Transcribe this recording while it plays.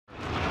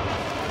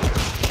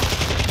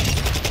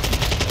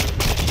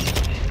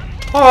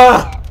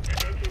Ah!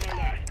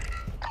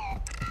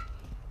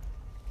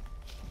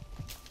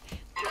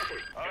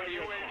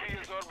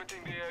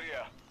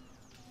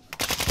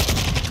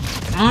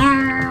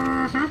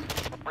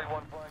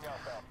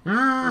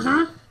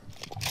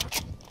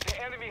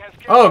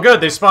 Oh, good.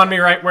 They spawned me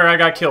right where I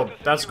got killed.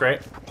 That's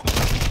great.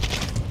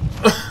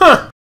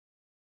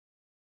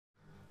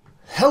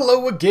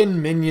 Hello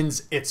again,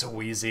 minions. It's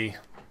Wheezy.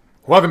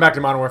 Welcome back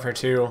to Modern Warfare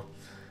 2.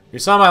 You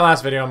saw my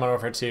last video on Modern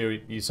Warfare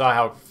 2. You saw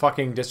how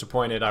fucking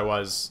disappointed I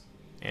was,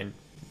 and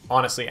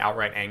honestly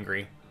outright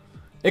angry.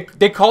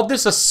 They called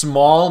this a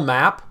small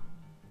map.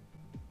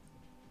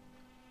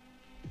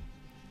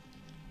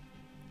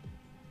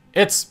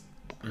 It's...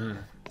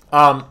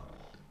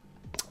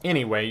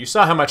 Anyway, you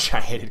saw how much I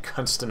hated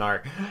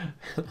Kunstenaar.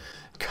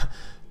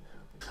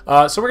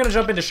 So we're going to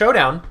jump into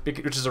Showdown,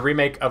 which is a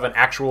remake of an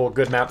actual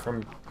good map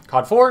from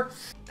COD 4.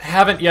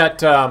 Haven't yet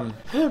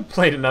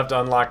played enough to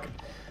unlock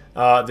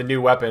the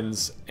new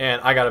weapons,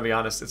 and I gotta be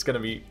honest, it's going to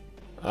be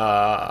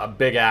a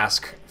big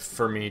ask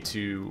for me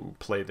to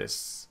play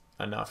this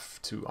enough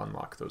to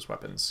unlock those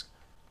weapons.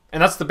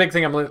 And that's the big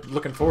thing I'm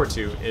looking forward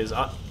to, is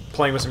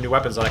playing with some new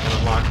weapons that I can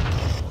unlock.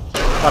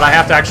 But I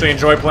have to actually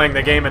enjoy playing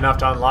the game enough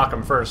to unlock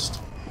them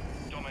first.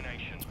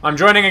 I'm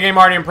joining a game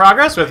already in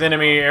progress with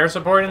enemy air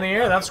support in the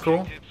air. That's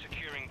cool.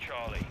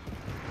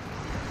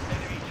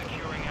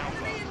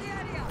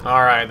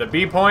 Alright, the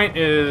B point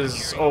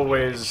is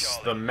always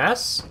the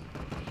mess.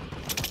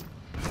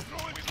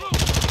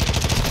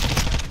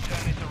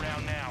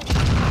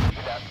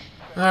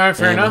 Alright,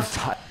 fair enough.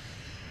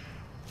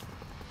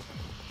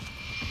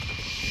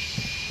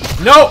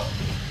 Nope!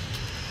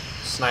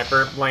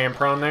 Sniper laying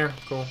prone there.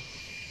 Cool.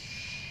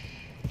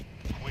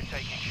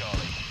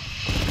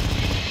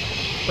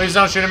 Please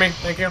don't shoot at me.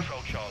 Thank you.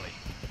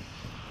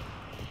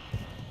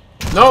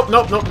 Nope,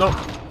 nope, nope, nope.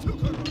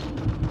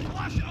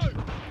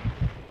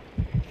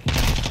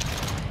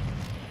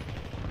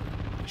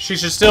 She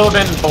should still have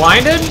been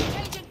blinded?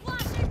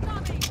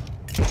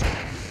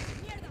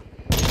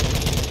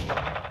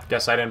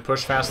 Guess I didn't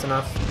push fast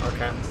enough.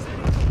 Okay.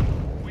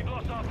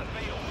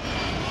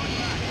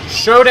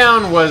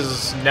 Showdown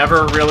was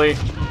never really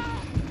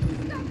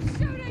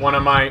one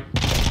of my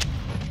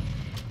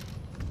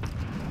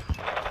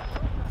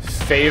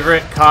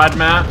favorite COD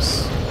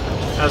maps.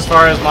 As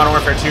far as Modern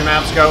Warfare 2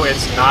 maps go,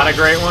 it's not a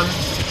great one.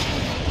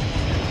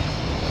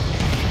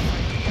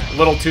 A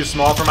little too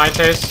small for my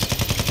taste.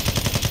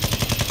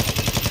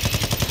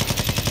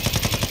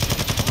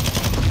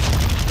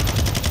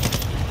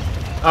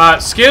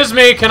 Excuse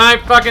me, can I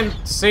fucking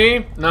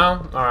see?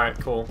 No? Alright,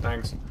 cool,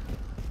 thanks.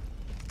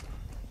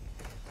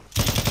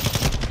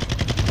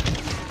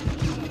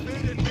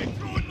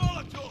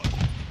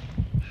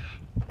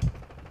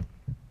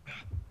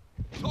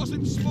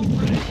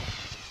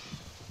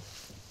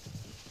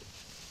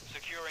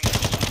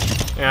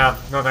 Yeah,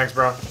 no thanks,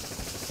 bro.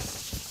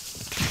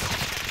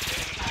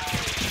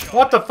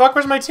 What the fuck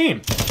was my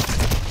team?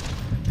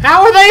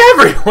 How are they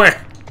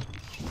everywhere?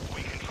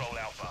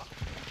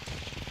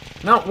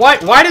 No,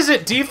 why does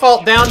it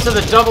default down to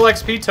the double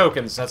XP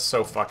tokens? That's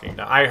so fucking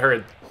dumb. I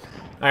heard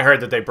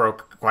that they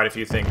broke quite a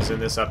few things in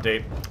this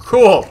update.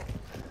 Cool.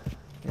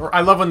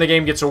 I love when the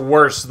game gets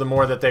worse the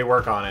more that they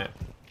work on it.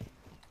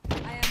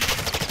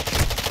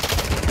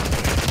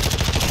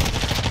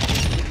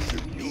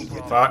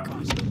 Fuck.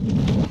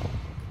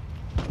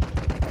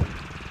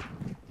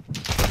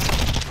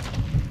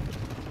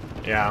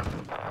 Yeah.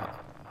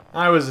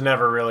 I was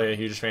never really a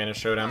huge fan of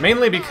Showdown.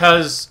 Mainly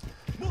because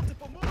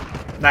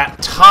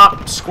that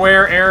top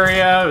square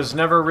area was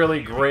never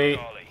really great.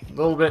 A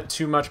little bit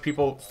too much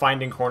people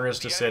finding corners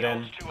to sit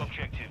in.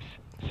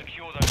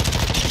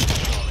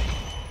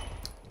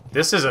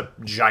 This is a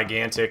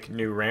gigantic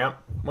new ramp.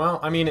 Well,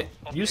 I mean, it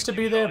used to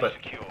be there, but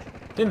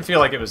didn't feel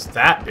like it was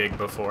that big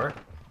before.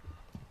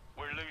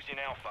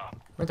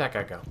 Where'd that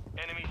guy go?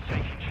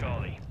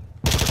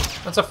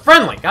 That's a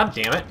friendly! God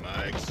damn it!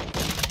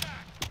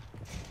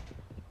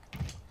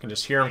 Can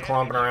just hear him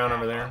clomping around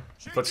over there.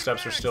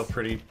 Footsteps are still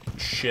pretty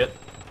shit.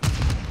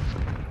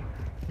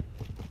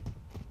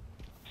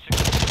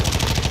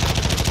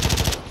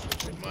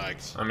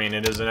 I mean,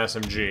 it is an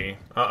SMG.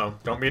 Uh-oh.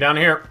 Don't be down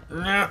here.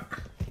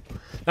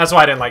 That's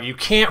why I didn't like it. You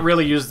can't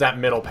really use that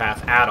middle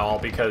path at all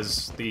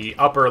because the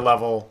upper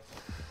level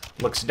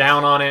looks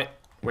down on it,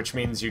 which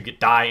means you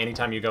die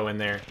anytime you go in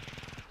there.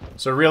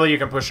 So really, you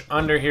can push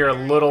under here a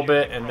little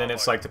bit, and then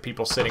it's like the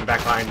people sitting back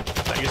behind.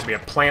 That used to be a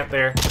plant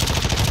there.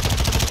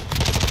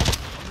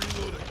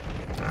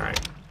 Alright.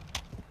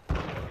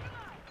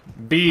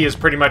 B is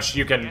pretty much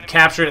you can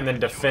capture it and then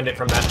defend it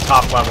from that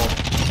top level.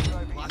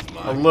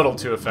 A little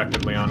too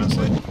effectively,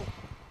 honestly.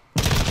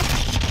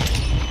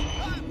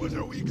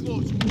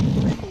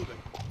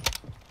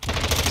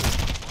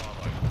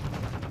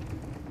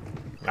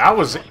 That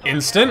was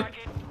instant.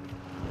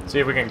 See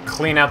if we can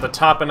clean out the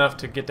top enough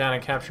to get down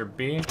and capture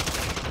B.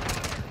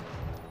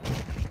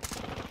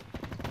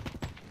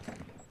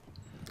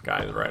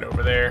 Guy's right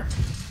over there.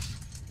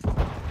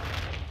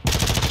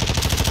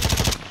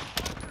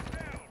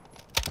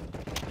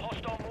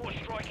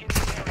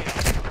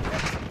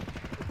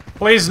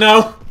 Please,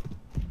 no!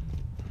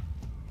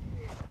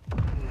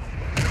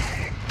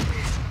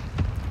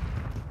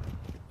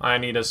 I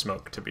need a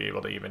smoke to be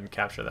able to even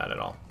capture that at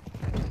all.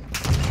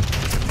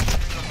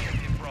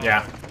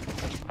 Yeah.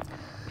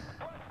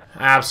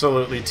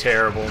 Absolutely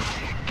terrible.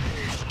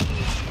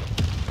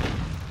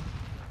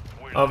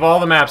 Of all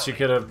the maps you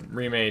could have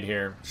remade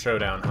here,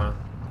 Showdown, huh?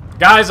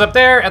 Guys up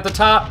there at the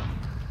top!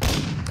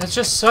 That's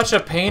just such a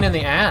pain in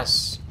the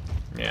ass.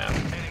 Yeah.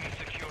 Enemy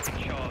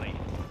securing Charlie.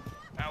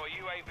 Our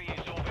UAV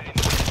is orbiting.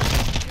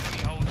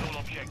 Enemy holds all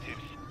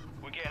objectives.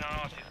 We're getting our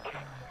asses kicked.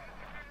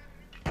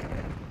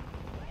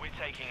 We're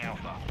taking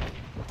Alpha.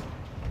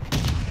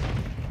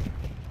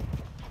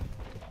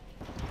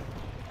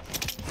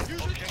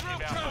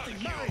 Objective Alpha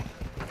secured.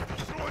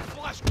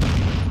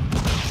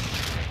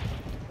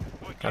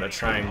 Gotta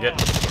try and get...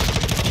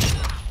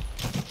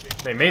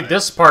 They made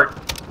this part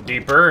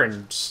deeper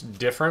and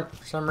different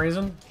for some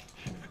reason.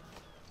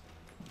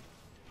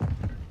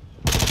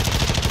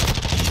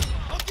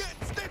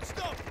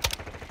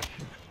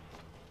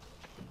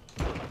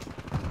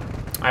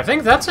 I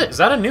think that's it. Is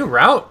that a new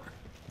route?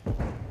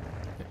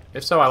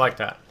 If so, I like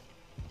that.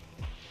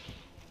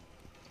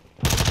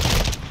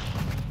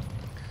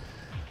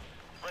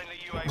 Friendly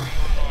UAV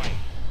online.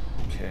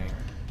 Okay.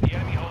 The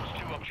enemy holds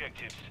 2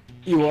 objectives.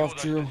 You off,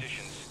 Secure Drew? those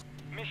positions.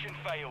 Mission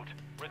failed.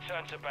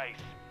 Return to base.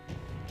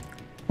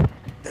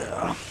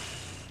 Yeah.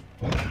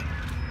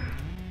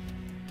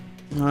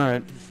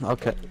 Alright,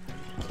 okay.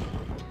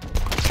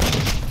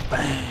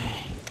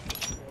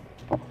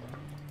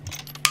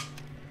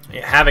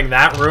 Yeah, having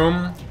that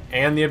room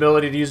and the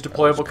ability to use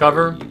deployable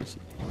cover,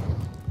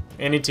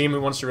 any team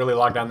who wants to really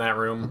lock down that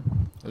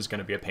room is going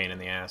to be a pain in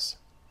the ass.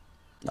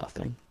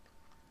 Nothing.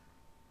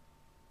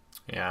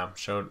 Yeah,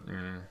 showed...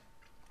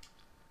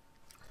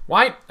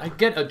 Why? I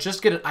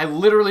just get it. I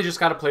literally just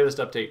got a playlist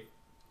update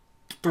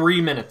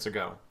 3 minutes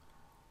ago.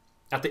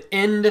 At the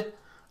end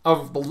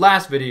of the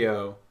last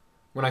video,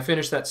 when I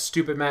finished that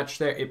stupid match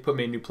there, it put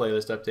me a new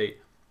playlist update.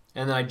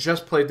 And then I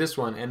just played this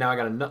one, and now I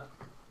got a...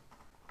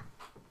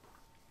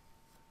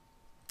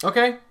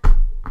 Okay.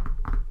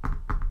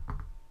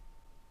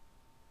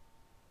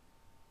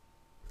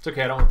 It's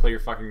okay, I don't want to play your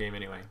fucking game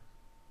anyway.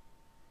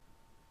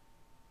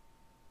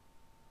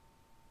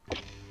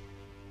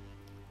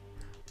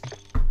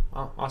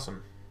 Oh,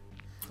 awesome.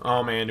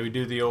 Oh man, do we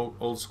do the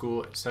old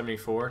school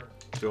 74?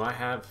 Did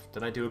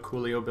I do a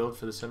Coolio build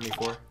for the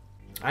 74?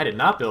 I did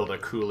not build a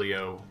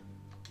Coolio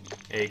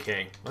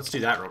AK. Let's do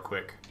that real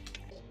quick.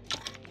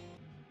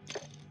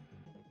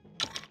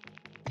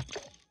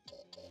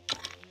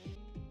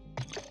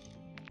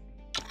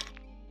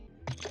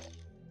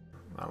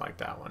 I like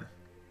that one.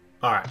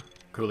 Alright,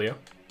 Coolio.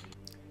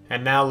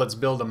 And now let's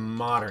build a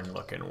modern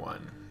looking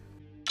one.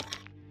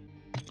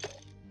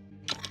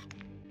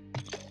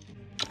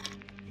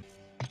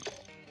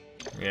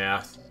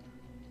 Yeah.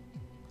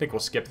 I think we'll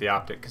skip the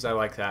optic because I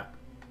like that.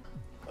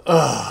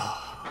 Ugh.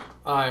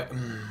 I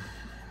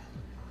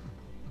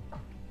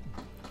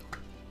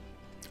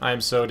am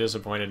so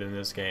disappointed in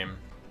this game.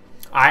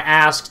 I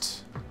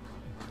asked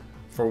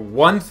for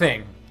one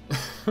thing.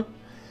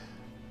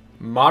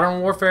 Modern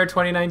Warfare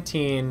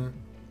 2019,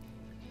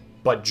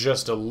 but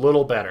just a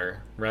little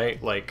better, right?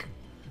 Like,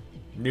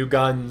 new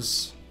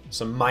guns,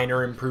 some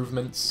minor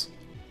improvements.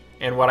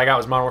 And what I got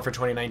was Modern Warfare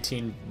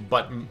 2019,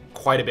 but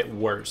quite a bit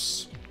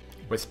worse.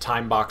 With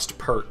time-boxed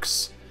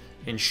perks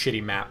and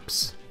shitty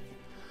maps.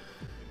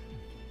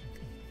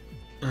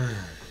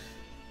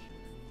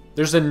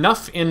 There's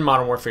enough in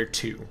Modern Warfare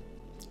 2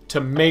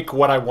 to make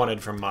what I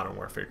wanted from Modern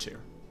Warfare 2.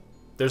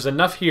 There's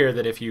enough here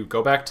that if you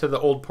go back to the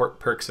old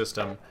perk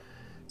system,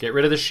 get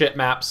rid of the shit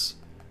maps,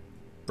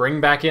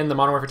 bring back in the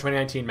Modern Warfare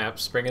 2019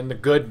 maps, bring in the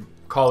good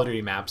Call of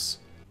Duty maps.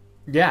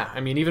 Yeah, I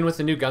mean, even with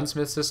the new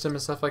gunsmith system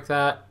and stuff like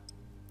that,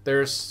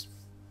 there's...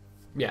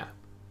 yeah.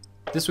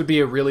 This would be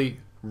a really,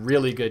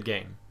 really good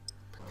game.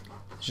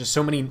 There's just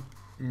so many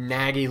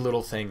naggy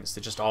little things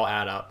that just all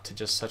add up to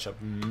just such a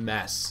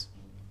mess.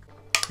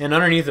 And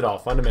underneath it all,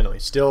 fundamentally,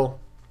 still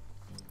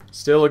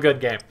a good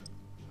game.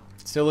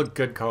 Still a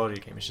good Call of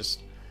Duty game. It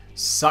just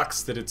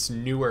sucks that it's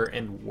newer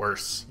and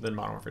worse than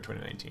Modern Warfare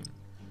 2019.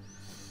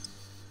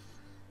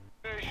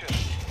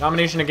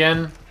 Domination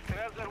again.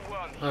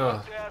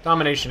 Ugh.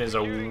 Domination is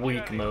a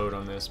weak mode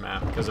on this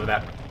map because of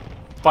that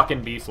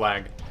fucking B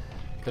flag.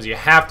 Because you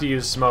have to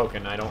use smoke,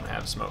 and I don't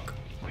have smoke.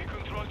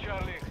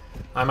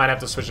 I might have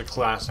to switch a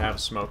class to have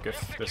smoke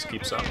if this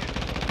keeps up.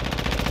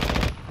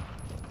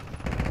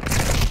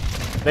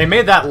 They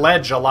made that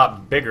ledge a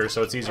lot bigger,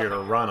 so it's easier to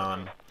run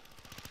on.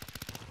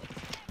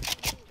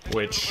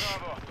 Which,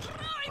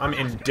 I'm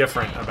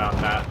indifferent about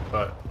that,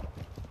 but...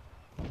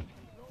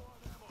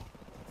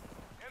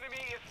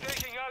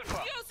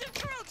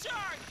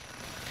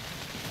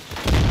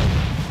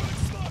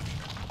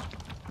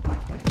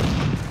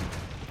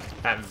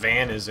 That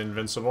van is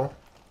invincible.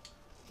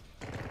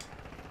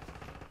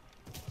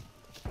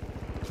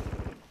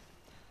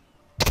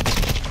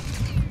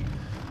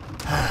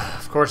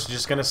 Of course,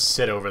 just gonna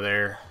sit over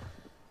there.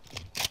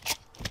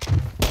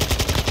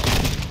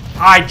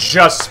 I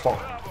just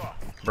spawned,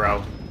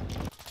 bro.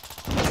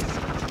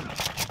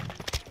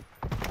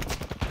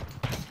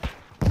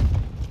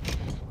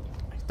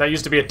 That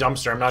used to be a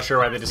dumpster. I'm not sure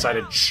why they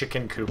decided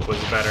chicken coop was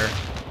better.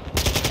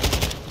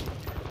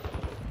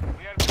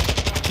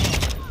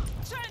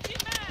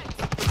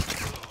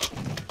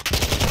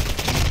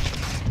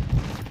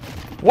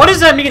 What does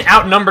that mean,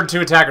 outnumbered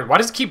 2 attackers? Why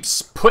does it keep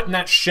putting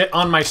that shit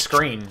on my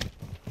screen?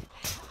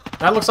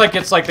 That looks like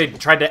it's like they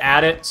tried to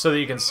add it so that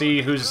you can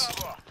see who's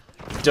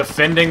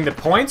defending the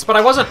points, but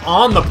I wasn't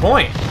on the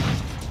point.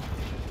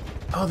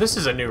 Oh, this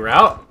is a new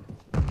route.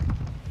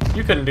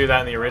 You couldn't do that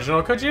in the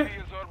original, could you?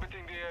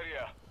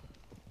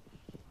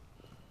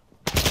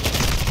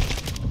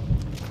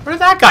 Where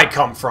did that guy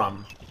come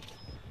from?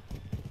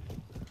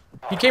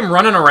 He came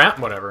running around,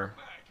 whatever.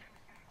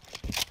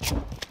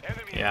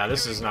 Yeah,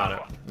 this is not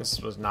a, this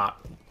was not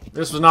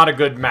a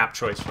good map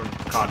choice from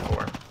COD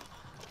 4.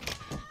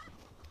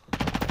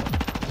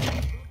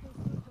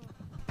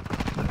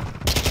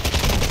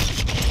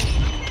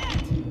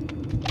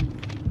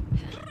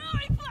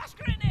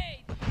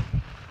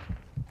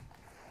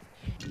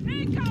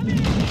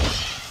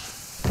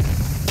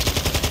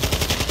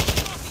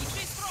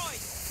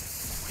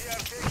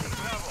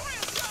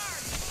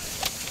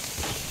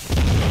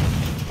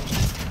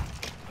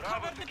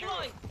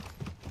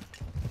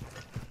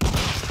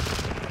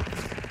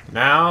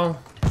 Now,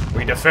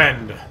 we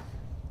defend.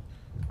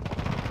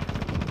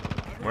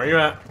 Where are you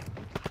at?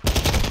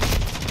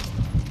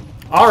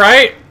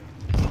 Alright!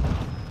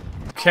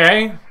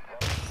 Okay.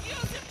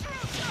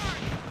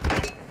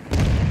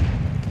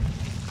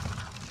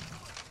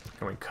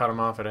 Can we cut him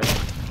off at any?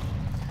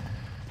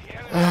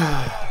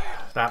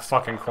 That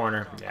fucking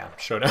corner. Yeah,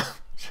 showdown.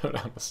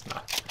 Showdown is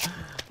not.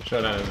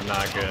 Showdown is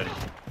not good.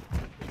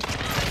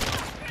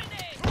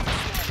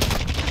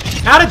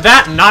 How did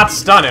that not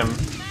stun him?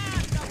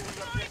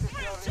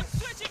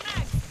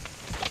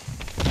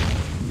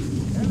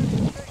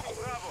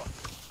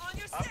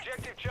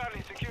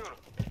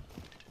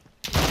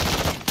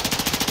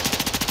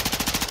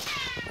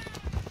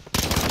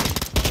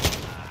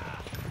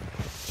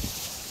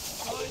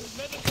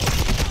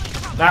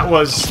 That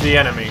was the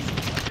enemy.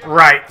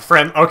 Right,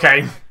 friend.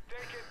 Okay.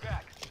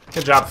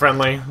 Good job,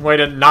 friendly. Way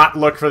to not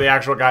look for the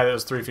actual guy that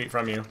was 3 feet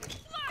from you.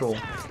 Cool.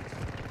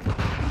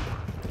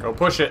 Go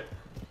push it.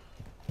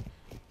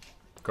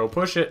 Go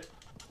push it.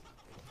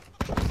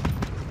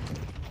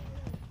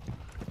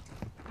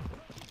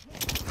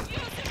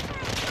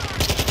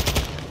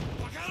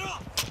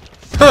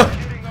 Huh.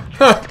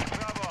 Huh.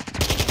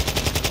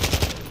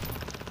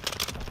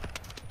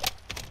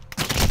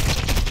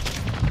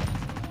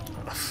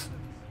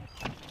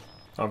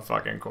 Of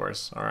fucking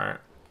course. Alright.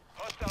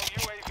 Hostile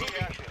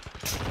UAV active.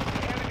 The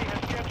enemy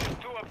has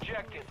captured 2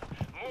 objectives.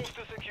 Move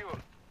to secure.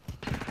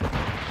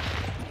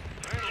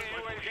 Friendly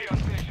UAV on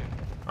station.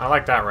 I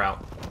like that route.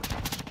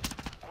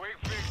 Quick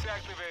fix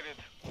activated.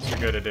 It's a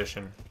good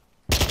addition.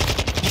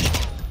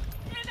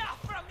 Enough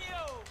from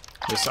you.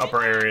 This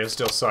upper area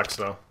still sucks,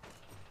 though.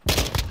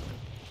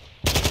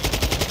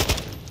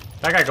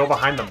 That guy go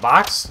behind the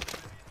box?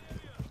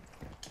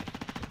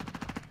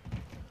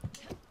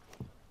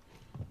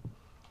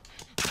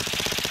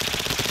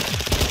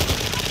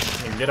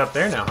 You can get up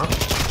there now, huh?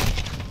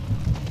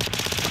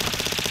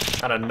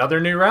 Got another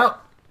new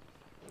route?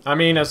 I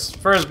mean, as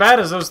bad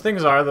as those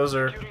things are, those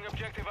are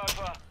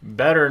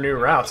better new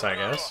routes, I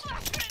guess.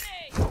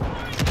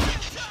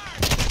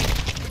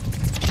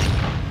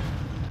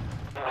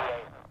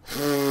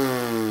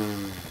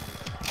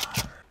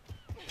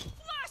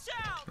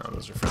 No,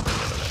 those are friendly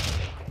over there.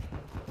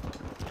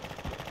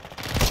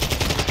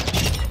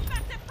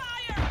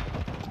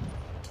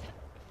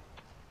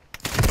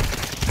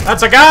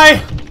 That's a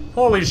guy!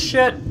 Holy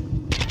shit!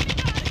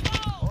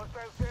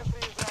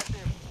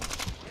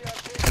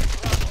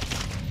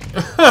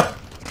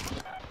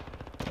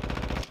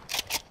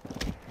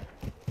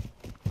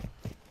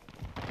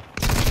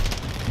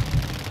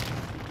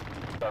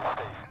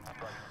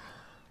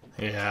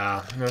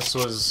 Yeah, this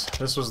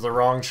was the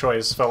wrong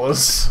choice,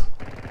 fellas.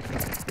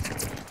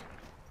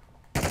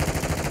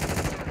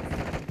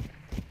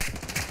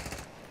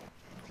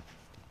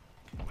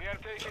 We are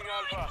taking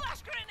Alpha.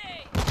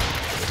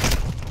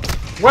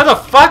 Where the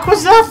fuck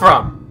was that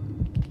from?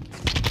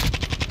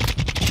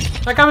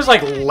 That guy was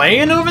like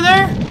laying over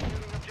there?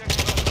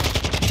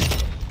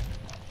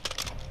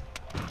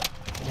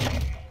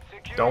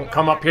 Don't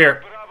come up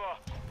here.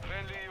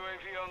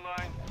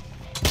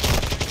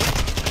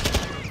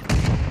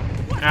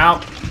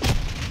 Ow.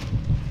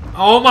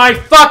 Oh my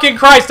fucking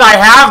Christ, I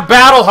have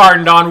battle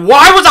hardened on.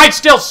 Why was I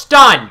still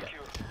stunned?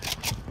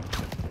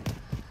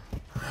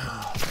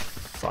 Oh,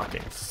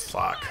 fucking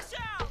fuck.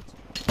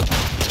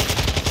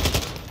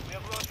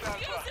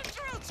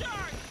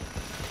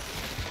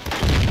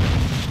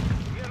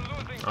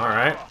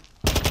 Alright.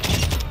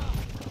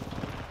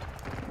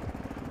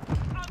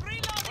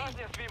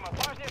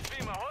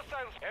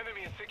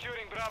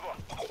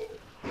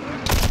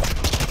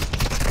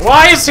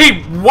 Why is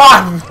he...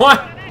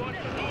 What?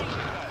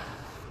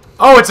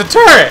 Oh, it's a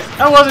turret!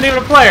 That wasn't even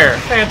a player.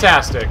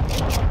 Fantastic.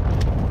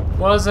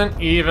 Wasn't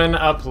even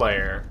a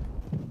player.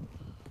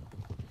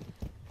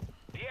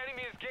 The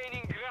enemy is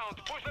gaining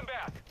ground. Push them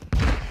back.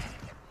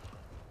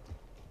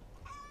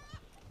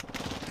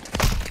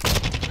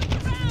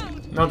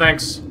 No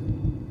thanks.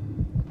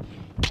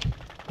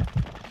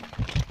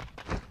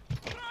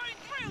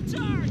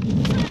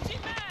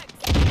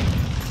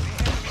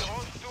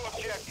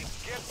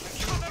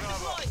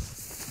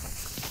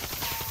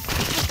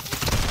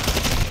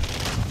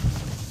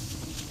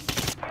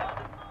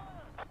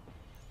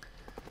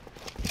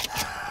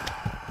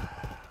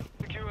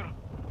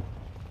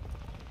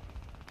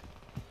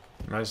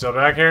 Am I still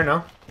back here?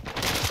 No?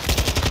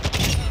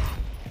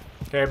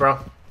 Okay, bro.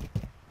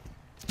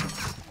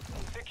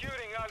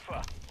 Securing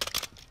Alpha.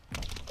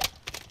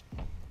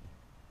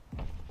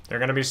 They're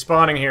gonna be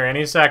spawning here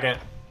any second.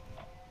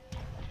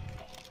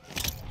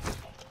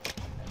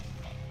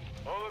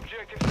 All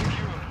objectives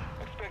secure.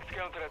 Expect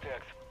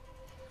counterattacks.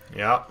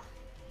 Yep.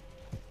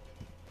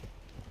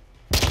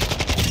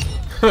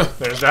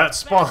 There's that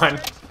spawn.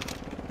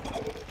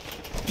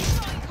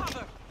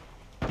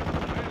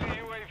 Friendly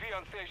UAV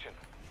on station.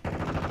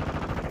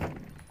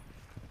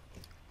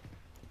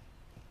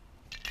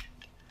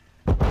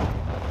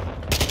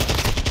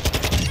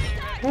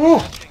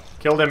 Woo!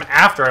 Killed him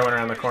after I went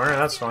around the corner.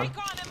 That's fun.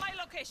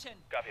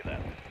 Copy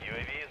that.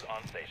 UAV is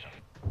on station.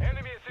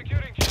 Enemy is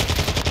securing.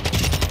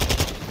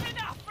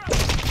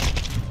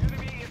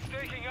 Enemy is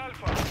taking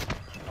Alpha.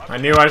 I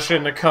knew I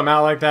shouldn't have come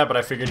out like that, but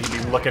I figured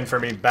he'd be looking for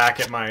me back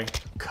at my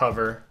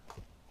cover.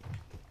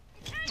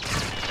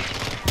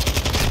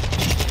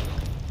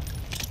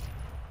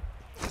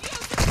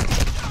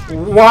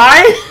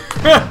 Why?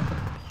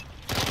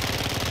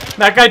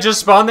 That guy just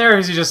spawned there, or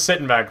is he just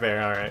sitting back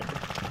there? Alright.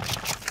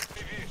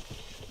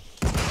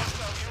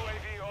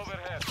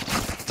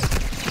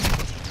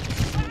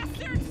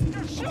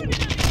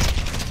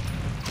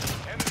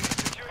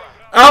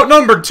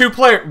 Outnumbered 2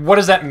 player. What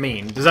does that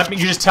mean? Does that mean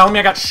you just telling me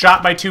I got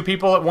shot by 2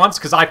 people at once?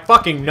 Because I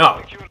fucking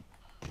know.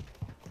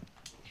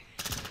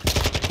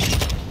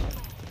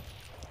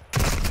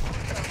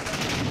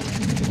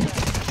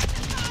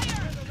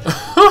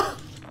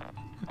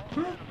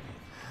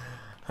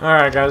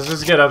 Alright guys,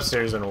 just get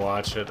upstairs and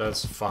watch it.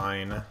 That's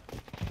fine.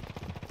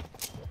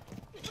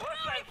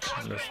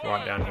 Just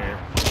walk down here.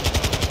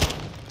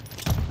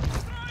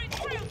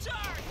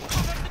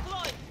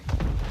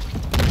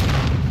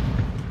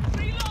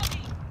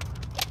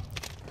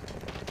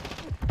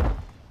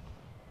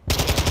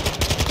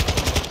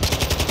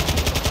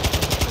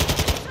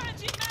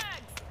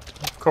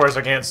 Of course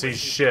I can't see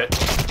shit.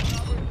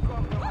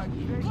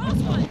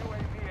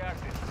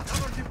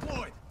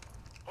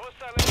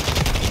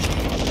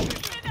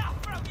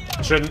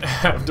 Shouldn't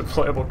have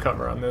deployable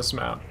cover on this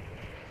map.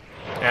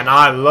 And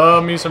I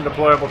love me some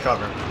deployable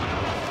cover.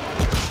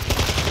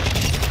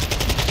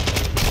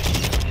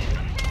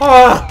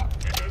 Ah!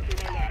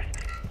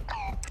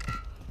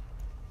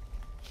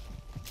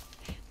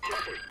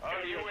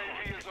 Our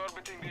UAV is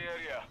orbiting the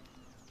area.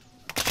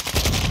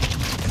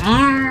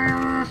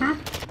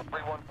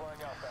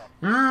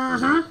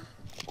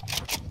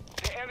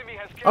 The enemy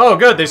has Oh,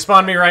 good. They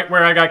spawned me right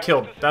where I got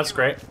killed. That's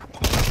great.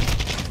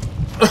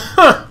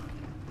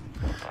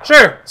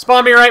 Sure.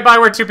 Spawn me right by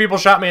where 2 people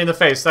shot me in the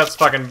face. That's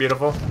fucking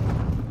beautiful.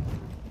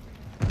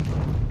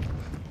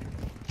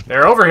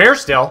 They're over here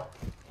still.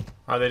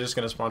 Are they just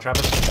gonna spawn trap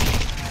us?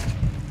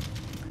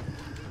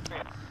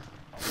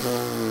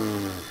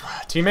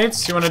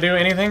 Teammates, you want to do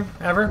anything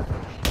ever?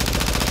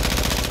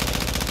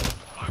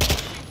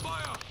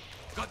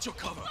 got your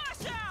cover.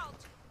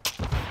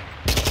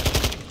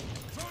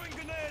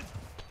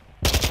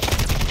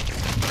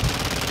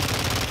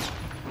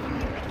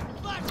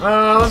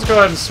 Let's go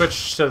ahead and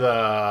switch to the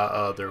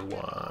other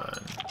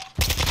one.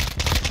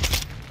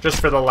 Just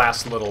for the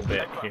last little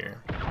bit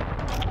here.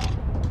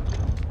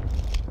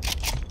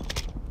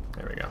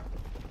 There we go.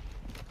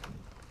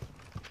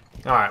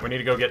 Alright, we need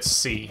to go get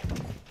C.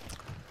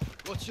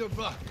 What's your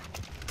back?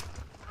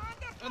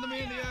 Enemy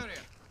in the area.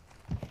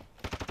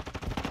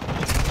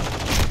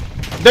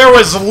 There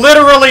was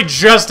literally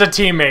just a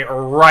teammate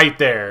right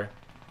there.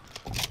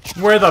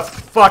 Where the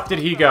fuck did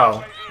he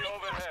go?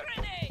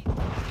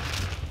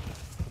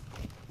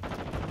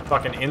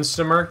 Fucking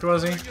insta-merked,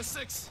 was he?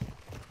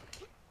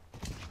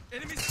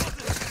 Enemy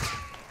spotted.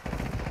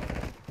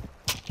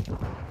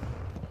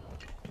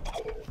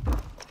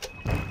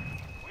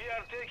 We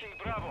are taking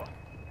Bravo.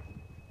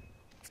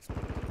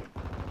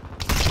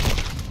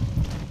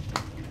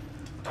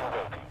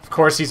 Of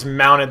course he's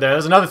mounted there.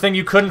 There's another thing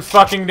you couldn't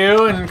fucking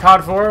do in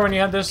COD 4 when you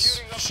had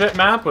this shit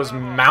map, was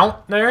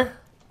mount there.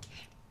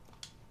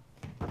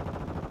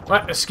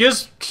 What?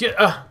 Excuse?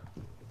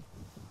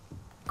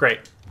 Great.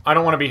 I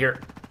don't want to be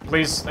here.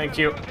 Please, thank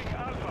you.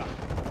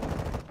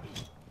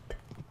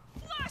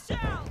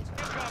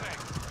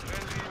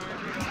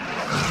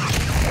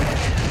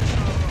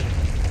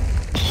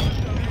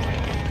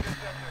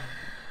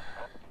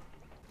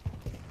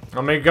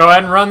 Let me go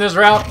ahead and run this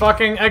route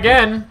fucking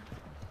again.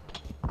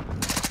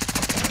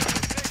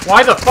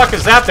 Why the fuck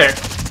is that there?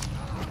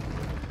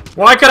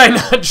 Why could I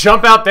not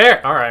jump out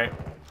there? Alright.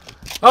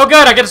 Oh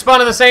good, I get to spawn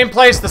in the same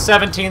place the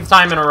 17th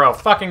time in a row.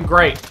 Fucking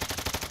great.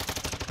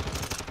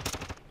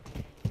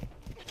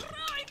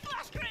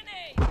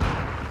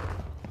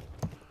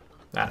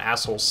 That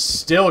asshole's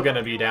still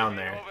gonna be down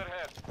there.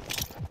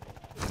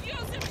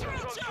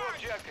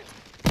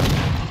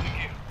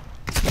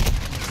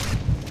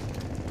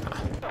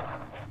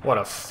 What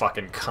a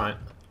fucking cunt.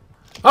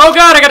 Oh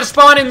god, I gotta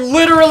spawn in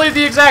literally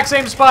the exact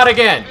same spot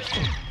again!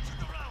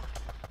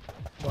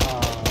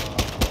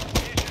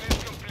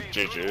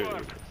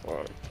 GG.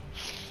 Fuck.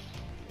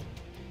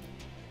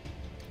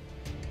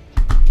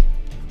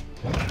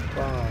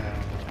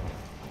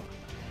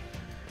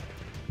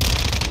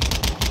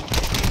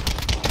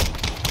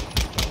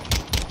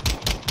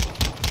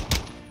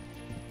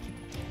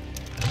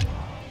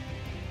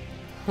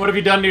 What have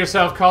you done to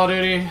yourself, Call of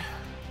Duty?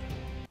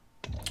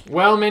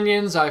 Well,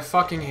 minions, I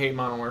fucking hate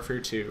Modern Warfare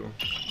 2.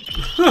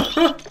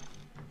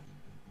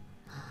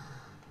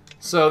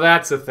 So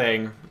that's the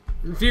thing.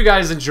 If you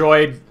guys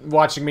enjoyed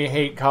watching me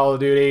hate Call of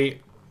Duty,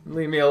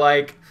 leave me a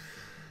like.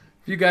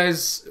 If you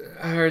guys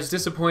are as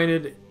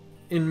disappointed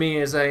in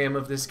me as I am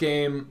of this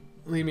game,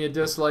 leave me a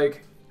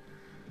dislike.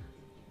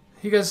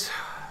 You guys...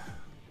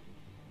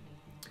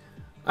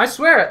 I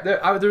swear,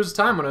 there was a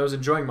time when I was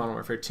enjoying Modern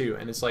Warfare 2,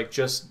 and it's like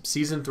just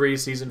Season 3,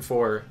 Season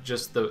 4,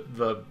 just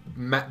the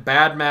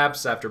bad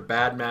maps after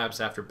bad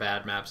maps after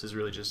bad maps has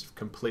really just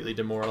completely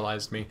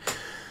demoralized me.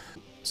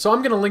 So I'm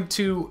going to link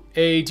to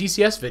a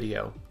GCS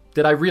video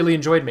that I really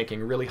enjoyed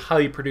making, a really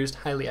highly produced,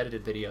 highly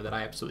edited video that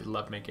I absolutely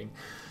love making.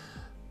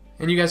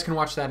 And you guys can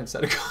watch that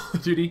instead of Call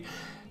of Duty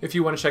if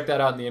you want to check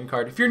that out in the end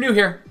card. If you're new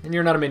here and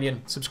you're not a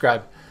minion,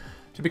 subscribe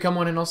to become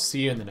one, and I'll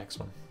see you in the next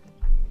one.